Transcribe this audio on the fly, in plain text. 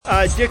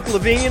Dick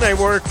Levine. I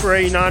work for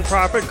a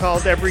nonprofit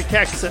called Every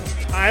Texan.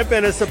 I've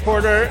been a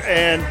supporter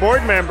and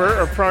board member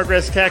of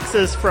Progress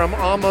Texas from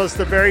almost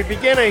the very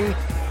beginning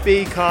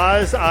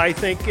because I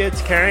think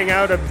it's carrying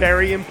out a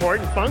very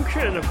important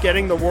function of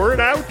getting the word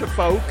out to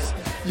folks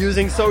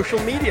using social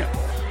media.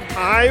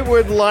 I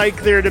would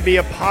like there to be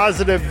a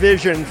positive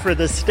vision for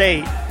the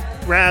state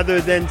rather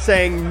than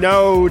saying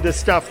no to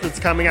stuff that's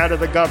coming out of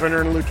the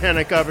governor and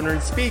lieutenant governor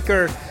and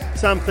speaker,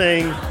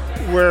 something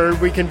where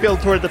we can build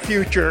toward the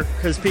future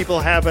because people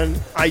have an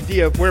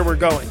idea of where we're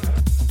going.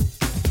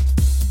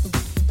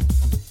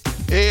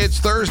 It's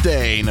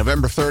Thursday,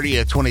 November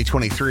 30th,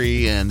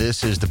 2023, and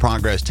this is the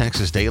Progress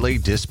Texas Daily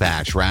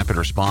Dispatch, rapid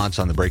response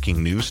on the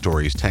breaking news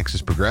stories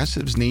Texas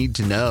progressives need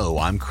to know.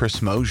 I'm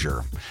Chris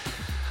Mosier.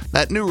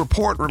 That new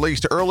report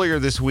released earlier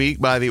this week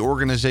by the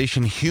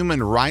organization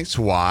Human Rights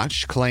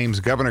Watch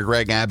claims Governor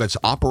Greg Abbott's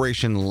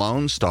Operation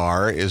Lone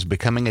Star is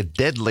becoming a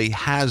deadly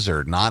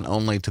hazard, not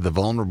only to the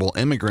vulnerable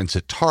immigrants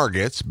it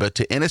targets, but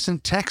to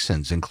innocent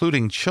Texans,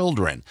 including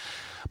children.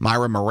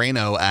 Myra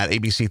Moreno at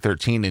ABC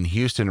 13 in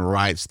Houston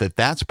writes that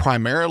that's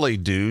primarily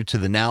due to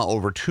the now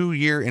over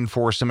 2-year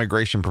enforced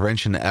immigration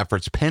prevention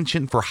efforts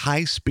penchant for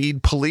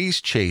high-speed police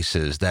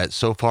chases that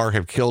so far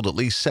have killed at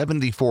least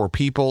 74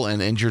 people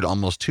and injured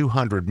almost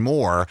 200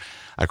 more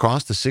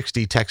across the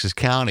 60 Texas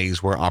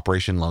counties where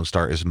Operation Lone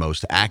Star is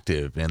most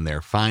active. In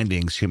their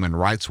findings, Human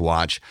Rights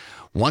Watch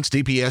wants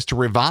DPS to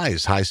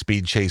revise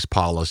high-speed chase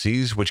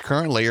policies, which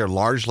currently are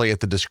largely at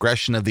the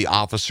discretion of the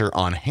officer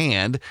on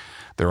hand.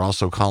 They're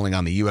also calling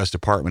on the U.S.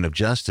 Department of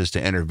Justice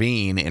to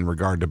intervene in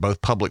regard to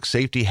both public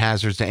safety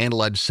hazards and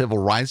alleged civil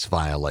rights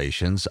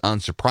violations.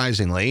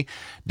 Unsurprisingly,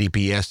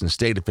 DPS and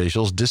state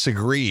officials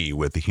disagree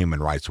with the Human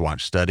Rights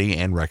Watch study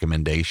and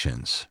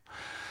recommendations.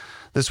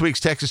 This week's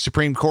Texas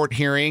Supreme Court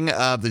hearing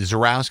of the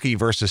Zarowski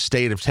versus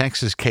State of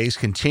Texas case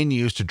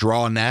continues to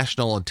draw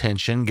national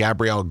attention.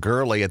 Gabrielle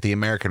Gurley at the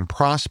American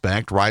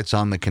Prospect writes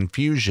on the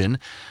confusion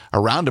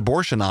around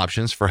abortion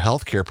options for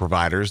healthcare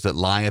providers that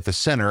lie at the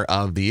center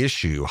of the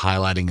issue,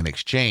 highlighting an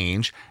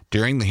exchange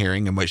during the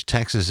hearing in which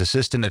Texas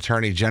Assistant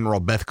Attorney General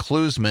Beth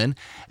Klusman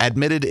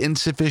admitted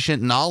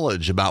insufficient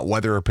knowledge about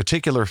whether a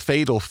particular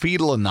fatal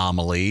fetal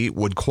anomaly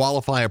would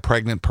qualify a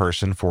pregnant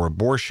person for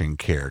abortion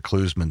care.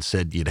 Klusman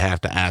said you'd have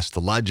to ask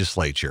the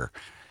legislature.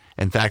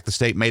 In fact, the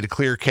state made a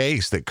clear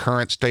case that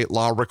current state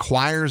law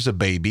requires a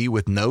baby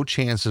with no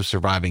chance of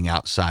surviving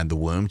outside the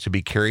womb to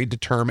be carried to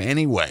term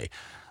anyway,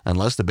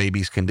 unless the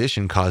baby's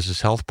condition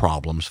causes health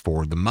problems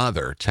for the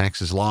mother.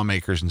 Texas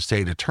lawmakers and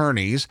state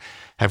attorneys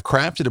have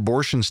crafted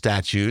abortion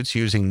statutes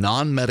using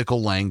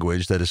non-medical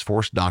language that has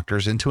forced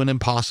doctors into an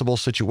impossible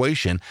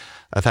situation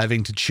of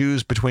having to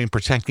choose between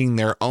protecting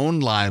their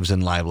own lives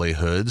and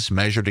livelihoods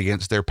measured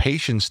against their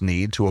patient's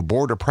need to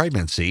abort a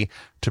pregnancy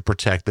to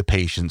protect the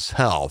patient's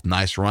health.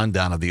 Nice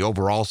rundown of the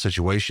overall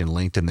situation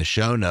linked in the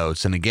show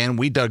notes. And again,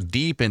 we dug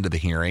deep into the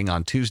hearing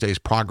on Tuesday's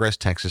Progress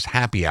Texas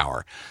Happy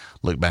Hour.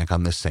 Look back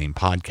on this same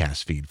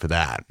podcast feed for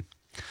that.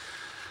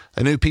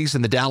 A new piece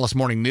in the Dallas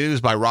Morning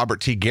News by Robert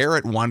T.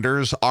 Garrett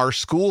wonders, are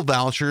school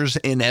vouchers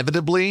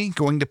inevitably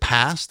going to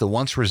pass the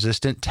once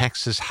resistant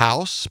Texas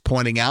House?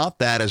 Pointing out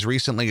that as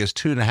recently as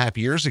 2.5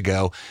 years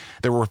ago,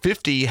 there were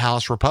 50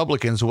 House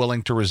Republicans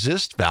willing to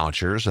resist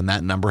vouchers, and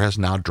that number has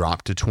now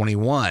dropped to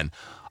 21.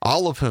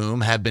 All of whom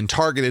had been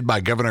targeted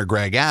by Governor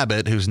Greg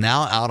Abbott, who's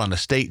now out on a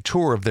state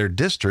tour of their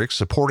districts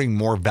supporting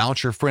more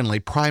voucher-friendly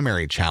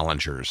primary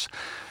challengers.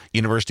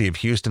 University of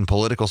Houston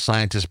political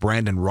scientist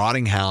Brandon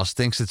Rottinghouse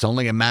thinks it's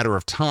only a matter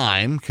of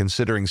time,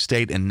 considering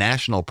state and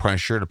national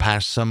pressure to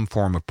pass some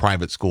form of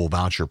private school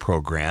voucher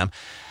program,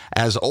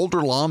 as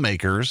older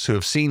lawmakers who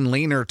have seen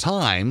leaner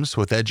times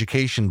with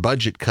education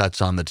budget cuts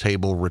on the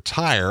table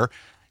retire.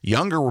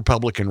 Younger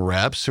Republican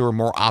reps who are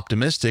more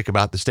optimistic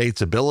about the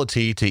state's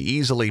ability to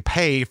easily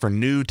pay for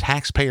new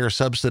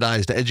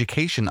taxpayer-subsidized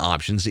education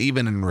options,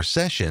 even in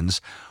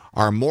recessions,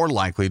 are more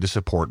likely to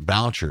support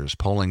vouchers.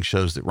 Polling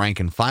shows that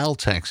rank-and-file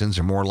Texans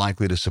are more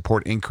likely to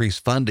support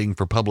increased funding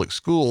for public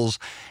schools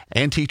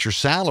and teacher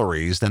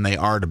salaries than they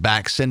are to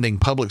back sending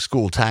public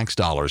school tax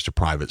dollars to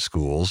private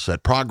schools.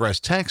 At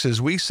Progress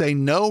Texas, we say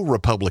no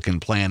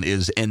Republican plan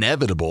is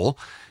inevitable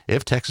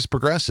if Texas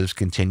progressives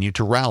continue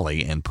to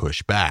rally and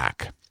push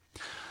back.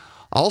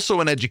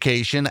 Also in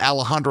education,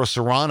 Alejandro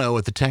Serrano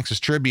at the Texas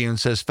Tribune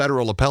says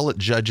federal appellate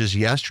judges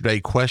yesterday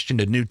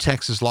questioned a new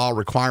Texas law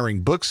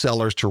requiring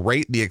booksellers to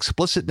rate the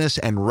explicitness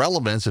and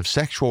relevance of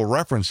sexual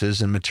references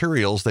in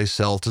materials they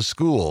sell to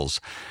schools.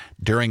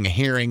 During a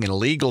hearing, an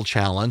illegal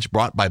challenge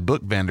brought by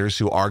book vendors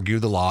who argue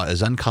the law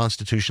is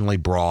unconstitutionally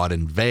broad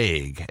and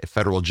vague. A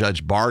federal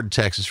judge barred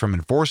Texas from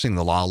enforcing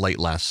the law late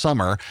last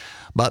summer,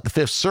 but the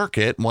Fifth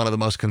Circuit, one of the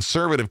most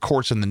conservative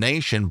courts in the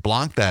nation,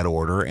 blocked that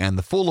order, and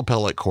the full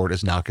appellate court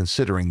is now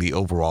considering the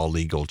overall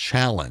legal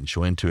challenge.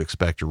 When to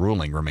expect a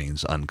ruling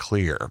remains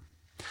unclear.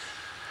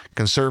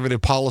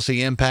 Conservative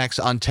policy impacts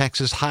on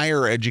Texas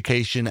higher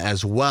education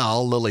as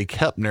well. Lily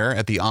Kepner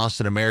at the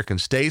Austin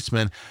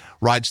American-Statesman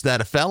writes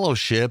that a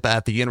fellowship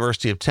at the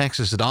University of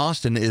Texas at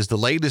Austin is the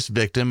latest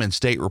victim in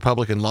state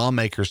Republican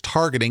lawmakers'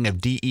 targeting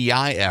of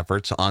DEI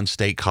efforts on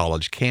state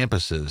college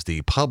campuses.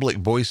 The Public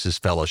Voices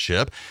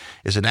Fellowship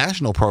is a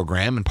national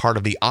program and part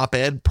of the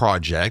Op-Ed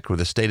Project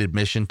with a stated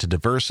mission to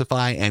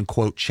diversify and,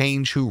 quote,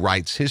 change who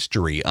writes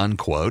history,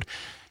 unquote.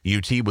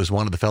 UT was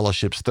one of the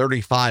fellowship's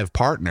 35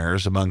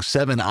 partners among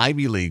 7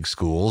 Ivy League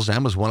schools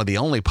and was one of the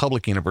only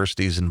public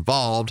universities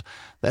involved.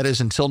 That is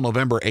until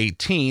November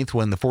 18th,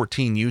 when the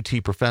 14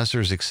 UT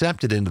professors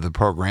accepted into the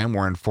program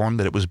were informed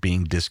that it was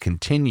being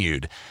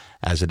discontinued,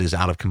 as it is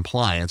out of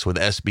compliance with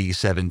SB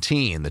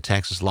 17, the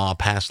Texas law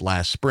passed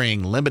last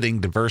spring limiting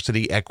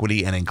diversity,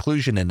 equity, and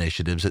inclusion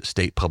initiatives at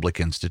state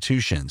public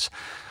institutions.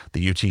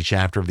 The UT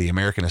chapter of the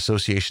American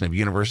Association of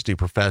University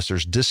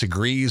Professors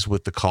disagrees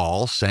with the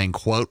call, saying,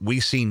 quote, "We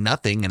see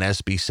nothing in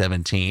SB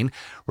 17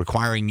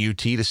 requiring UT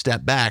to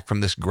step back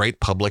from this great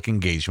public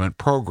engagement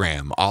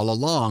program. All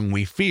along,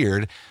 we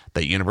feared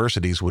that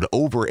universities would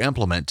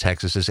over-implement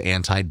Texas's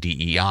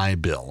anti-DEI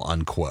bill,"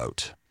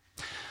 unquote.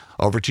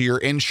 Over to your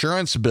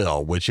insurance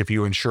bill, which if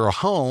you insure a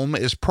home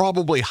is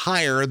probably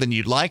higher than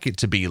you'd like it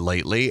to be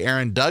lately.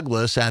 Aaron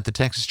Douglas at the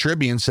Texas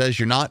Tribune says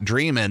you're not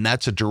dreaming.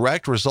 That's a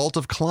direct result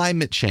of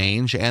climate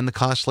change and the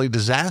costly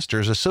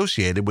disasters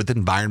associated with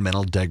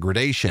environmental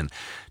degradation.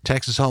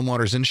 Texas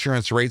homeowners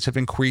insurance rates have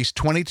increased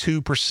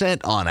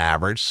 22% on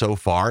average so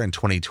far in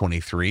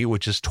 2023,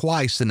 which is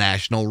twice the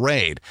national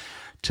rate.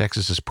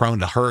 Texas is prone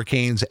to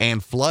hurricanes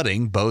and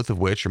flooding, both of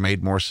which are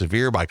made more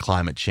severe by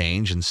climate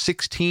change, and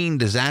 16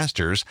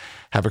 disasters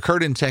have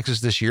occurred in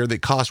Texas this year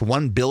that cost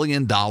 $1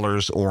 billion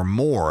or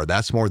more.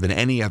 That's more than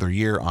any other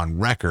year on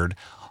record,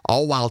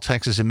 all while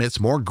Texas emits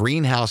more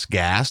greenhouse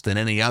gas than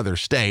any other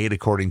state,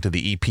 according to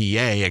the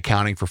EPA,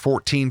 accounting for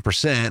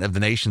 14% of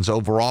the nation's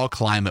overall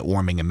climate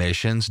warming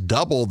emissions,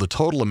 double the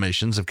total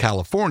emissions of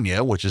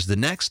California, which is the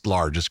next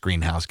largest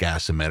greenhouse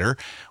gas emitter.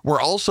 We're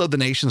also the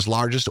nation's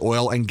largest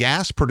oil and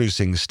gas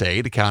producing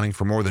state, accounting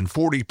for more than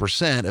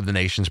 40% of the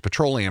nation's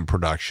petroleum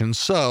production.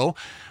 So,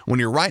 when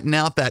you're writing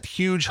out that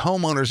huge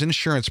homeowner's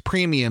insurance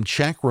premium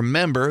check,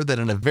 remember that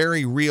in a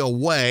very real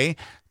way,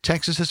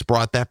 Texas has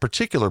brought that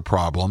particular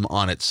problem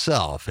on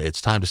itself.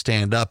 It's time to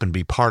stand up and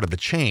be part of the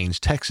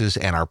change Texas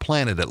and our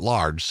planet at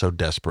large so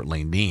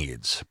desperately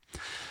needs.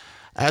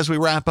 As we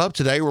wrap up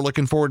today, we're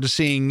looking forward to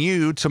seeing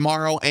you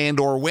tomorrow and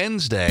or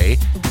Wednesday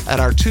at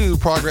our 2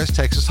 Progress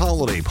Texas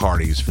holiday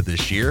parties for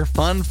this year.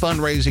 Fun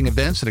fundraising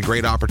events and a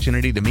great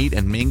opportunity to meet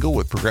and mingle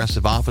with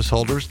progressive office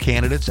holders,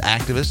 candidates,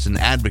 activists, and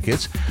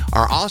advocates.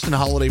 Our Austin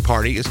holiday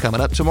party is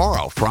coming up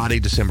tomorrow, Friday,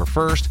 December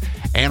 1st,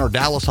 and our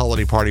Dallas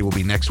holiday party will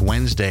be next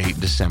Wednesday,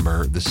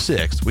 December the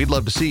 6th. We'd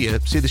love to see you.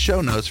 See the show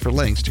notes for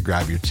links to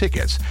grab your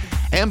tickets.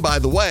 And by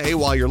the way,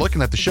 while you're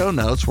looking at the show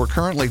notes, we're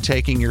currently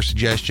taking your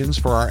suggestions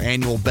for our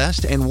annual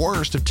Best and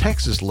Worst of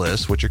Texas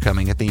lists, which are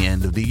coming at the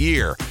end of the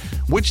year.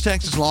 Which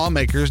Texas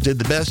lawmakers did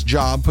the best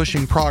job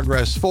pushing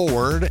progress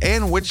forward,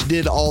 and which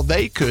did all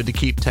they could to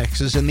keep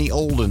Texas in the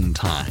olden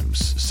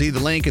times? See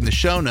the link in the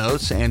show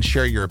notes and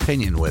share your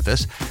opinion with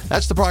us.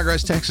 That's the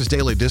Progress Texas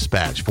Daily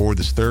Dispatch for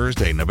this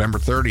Thursday, November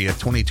 30th,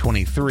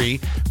 2023.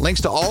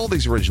 Links to all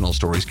these original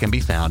stories can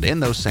be found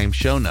in those same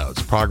show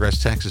notes.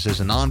 Progress Texas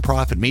is a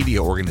nonprofit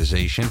media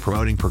organization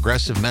promoting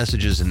progressive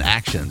messages and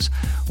actions.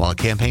 While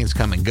campaigns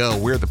come and go,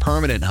 we're the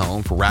permanent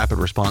home for rapid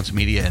response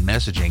media and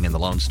messaging in the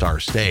Lone Star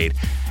State.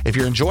 If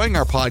you're enjoying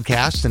our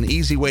podcast, an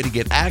easy way to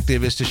get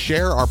active is to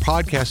share our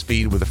podcast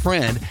feed with a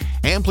friend,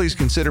 and please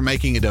consider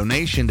making a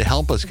donation to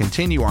help us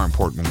continue our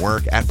important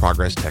work at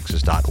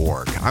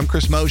progresstexas.org. I'm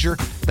Chris Mosier.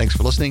 Thanks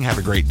for listening. Have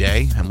a great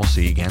day, and we'll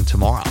see you again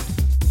tomorrow.